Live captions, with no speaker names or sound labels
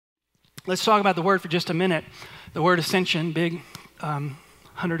Let's talk about the word for just a minute. The word ascension, big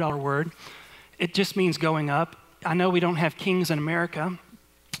 $100 word. It just means going up. I know we don't have kings in America,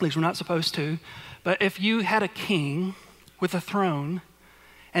 at least we're not supposed to, but if you had a king with a throne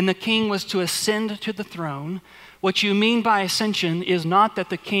and the king was to ascend to the throne, what you mean by ascension is not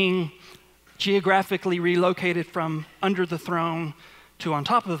that the king geographically relocated from under the throne to on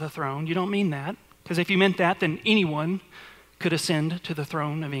top of the throne. You don't mean that, because if you meant that, then anyone could ascend to the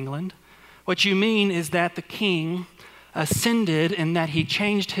throne of England. What you mean is that the king ascended in that he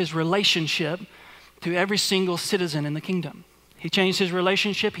changed his relationship to every single citizen in the kingdom. He changed his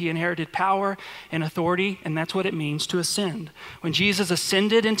relationship, he inherited power and authority, and that's what it means to ascend. When Jesus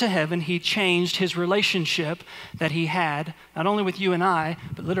ascended into heaven, he changed his relationship that he had, not only with you and I,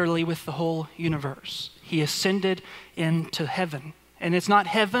 but literally with the whole universe. He ascended into heaven. And it's not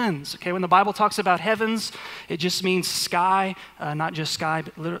heavens, okay? When the Bible talks about heavens, it just means sky, not just sky,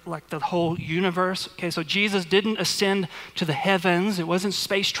 but like the whole universe, okay? So Jesus didn't ascend to the heavens. It wasn't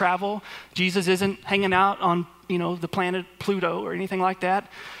space travel. Jesus isn't hanging out on, the planet Pluto or anything like that,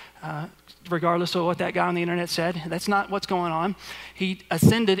 regardless of what that guy on the internet said. That's not what's going on. He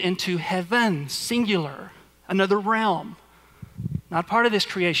ascended into heaven, singular, another realm, not part of this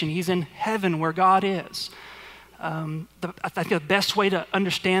creation. He's in heaven where God is. I think the best way to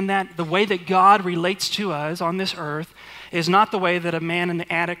understand that, the way that God relates to us on this earth is not the way that a man in the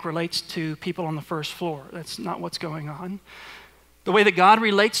attic relates to people on the first floor. That's not what's going on. The way that God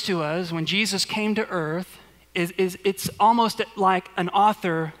relates to us when Jesus came to earth is it's almost like an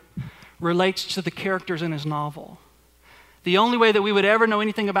author relates to the characters in his novel. The only way that we would ever know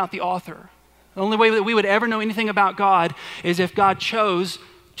anything about the author, the only way that we would ever know anything about God is if God chose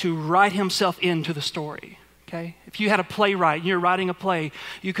to write himself into the story. Okay? If you had a playwright and you're writing a play,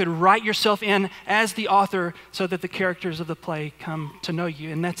 you could write yourself in as the author so that the characters of the play come to know you.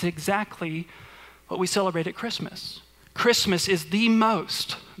 And that's exactly what we celebrate at Christmas. Christmas is the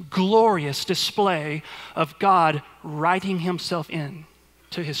most glorious display of God writing himself in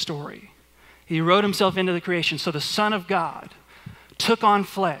to his story. He wrote himself into the creation. So the Son of God took on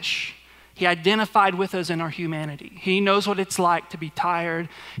flesh. He identified with us in our humanity. He knows what it's like to be tired.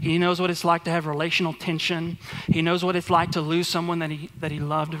 He knows what it's like to have relational tension. He knows what it's like to lose someone that he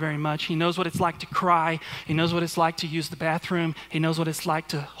loved very much. He knows what it's like to cry. He knows what it's like to use the bathroom. He knows what it's like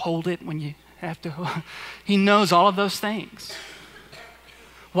to hold it when you have to. He knows all of those things.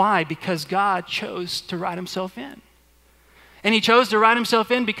 Why? Because God chose to write himself in. And he chose to write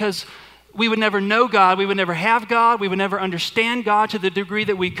himself in because we would never know God, we would never have God, we would never understand God to the degree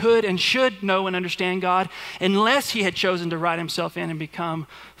that we could and should know and understand God unless he had chosen to write himself in and become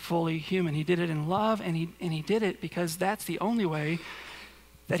fully human. He did it in love, and he did it because that's the only way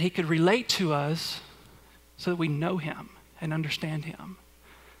that he could relate to us so that we know him and understand him.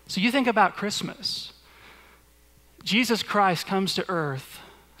 So you think about Christmas. Jesus Christ comes to earth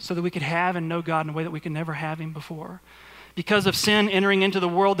so that we could have and know God in a way that we could never have him before. Because of sin entering into the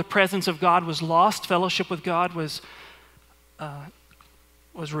world, the presence of God was lost. Fellowship with God was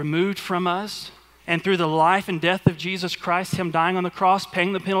removed from us. And through the life and death of Jesus Christ, him dying on the cross,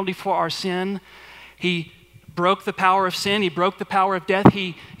 paying the penalty for our sin, he broke the power of sin. He broke the power of death.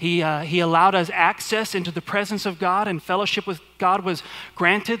 He allowed us access into the presence of God, and fellowship with God was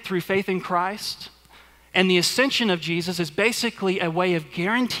granted through faith in Christ. And the ascension of Jesus is basically a way of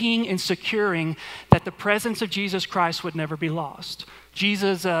guaranteeing and securing that the presence of Jesus Christ would never be lost.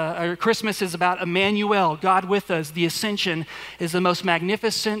 Christmas is about Emmanuel, God with us. The ascension is the most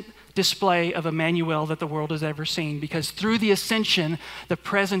magnificent display of Emmanuel that the world has ever seen, because through the ascension, the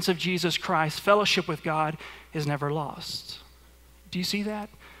presence of Jesus Christ, fellowship with God, is never lost. Do you see that?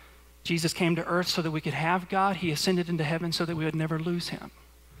 Jesus came to earth so that we could have God. He ascended into heaven so that we would never lose him.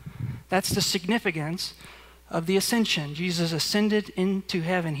 That's the significance of the ascension. Jesus ascended into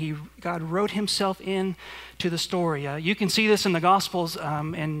heaven. God wrote himself into the story. You can see this in the Gospels,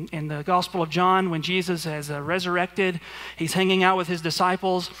 in the Gospel of John, when Jesus has resurrected. He's hanging out with his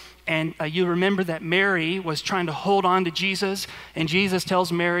disciples, and you remember that Mary was trying to hold on to Jesus, and Jesus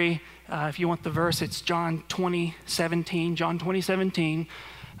tells Mary, if you want the verse, it's John 20:17.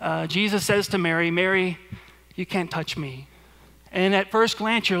 Jesus says to Mary, "Mary, you can't touch me." And at first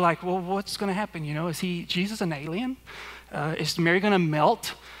glance, you're like, well, what's going to happen? Is Jesus an alien? Is Mary going to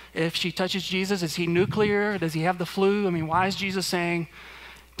melt if she touches Jesus? Is he nuclear? Does he have the flu? I mean, why is Jesus saying,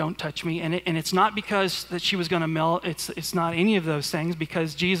 don't touch me? And it's not because that she was going to melt. It's not any of those things,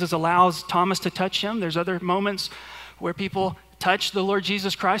 because Jesus allows Thomas to touch him. There's other moments where people touch the Lord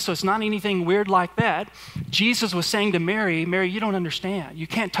Jesus Christ, so it's not anything weird like that. Jesus was saying to Mary, Mary, you don't understand. You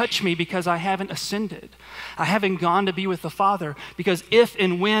can't touch me because I haven't ascended. I haven't gone to be with the Father, because if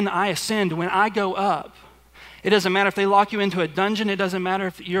and when I ascend, when I go up, it doesn't matter if they lock you into a dungeon. It doesn't matter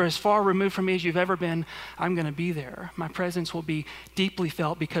if you're as far removed from me as you've ever been. I'm going to be there. My presence will be deeply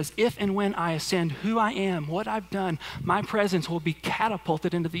felt, because if and when I ascend, who I am, what I've done, my presence will be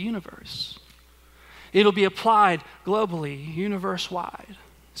catapulted into the universe. It'll be applied globally, universe-wide.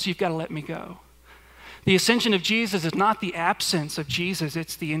 So you've got to let me go. The ascension of Jesus is not the absence of Jesus.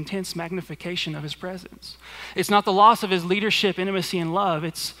 It's the intense magnification of his presence. It's not the loss of his leadership, intimacy, and love.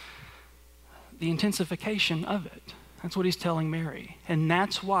 It's the intensification of it. That's what he's telling Mary. And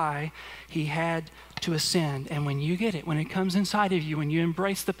that's why he had to ascend. And when you get it, when it comes inside of you, when you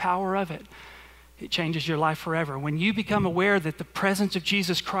embrace the power of it, it changes your life forever. When you become aware that the presence of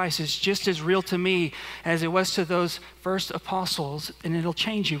Jesus Christ is just as real to me as it was to those first apostles, and it'll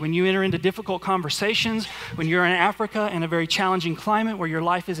change you. When you enter into difficult conversations, when you're in Africa in a very challenging climate where your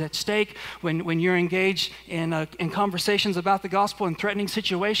life is at stake, when you're engaged in conversations about the gospel in threatening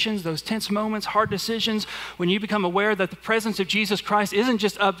situations, those tense moments, hard decisions, when you become aware that the presence of Jesus Christ isn't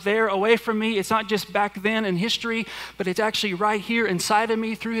just up there away from me, it's not just back then in history, but it's actually right here inside of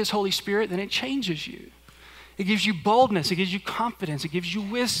me through his Holy Spirit, then it changes you. It gives you boldness, it gives you confidence, it gives you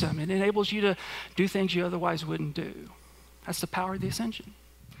wisdom, it enables you to do things you otherwise wouldn't do. That's the power of the ascension.